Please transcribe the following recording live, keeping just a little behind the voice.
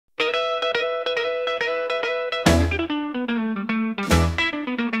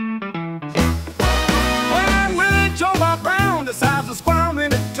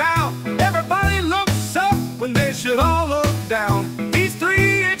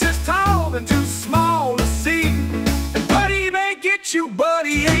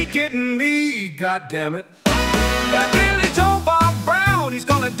Goddammit. That Billy Joe Bob Brown, he's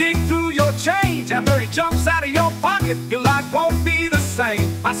gonna dig through your change. After he jumps out of your pocket, your life won't be the same.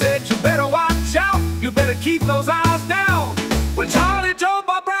 I said you better watch out, you better keep those eyes down when Charlie Joe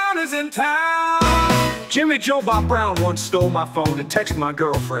Bob Brown is in town. Timmy Joe Bob Brown once stole my phone and texted my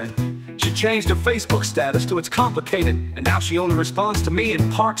girlfriend. She changed her Facebook status to "It's complicated," and now she only responds to me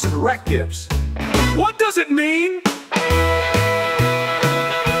in Parks and Rec gifs. What does it mean?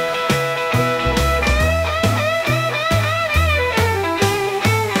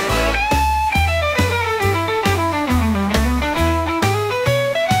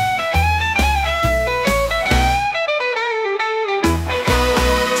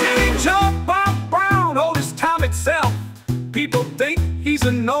 People think he's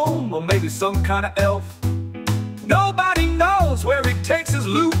a gnome or maybe some kind of elf. Nobody knows where he takes his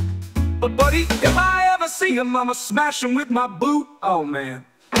loot, but buddy, if I ever see him, I'ma smash him with my boot. Oh man,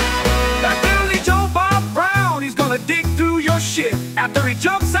 that Billy Joe Bob Brown, he's gonna dig through your shit. After he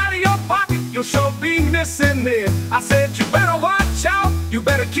jumps out of your pocket, you'll sure be missing it. I said you better watch out, you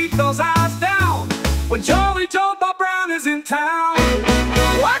better keep those eyes down when Charlie Joe Bob Brown is in town.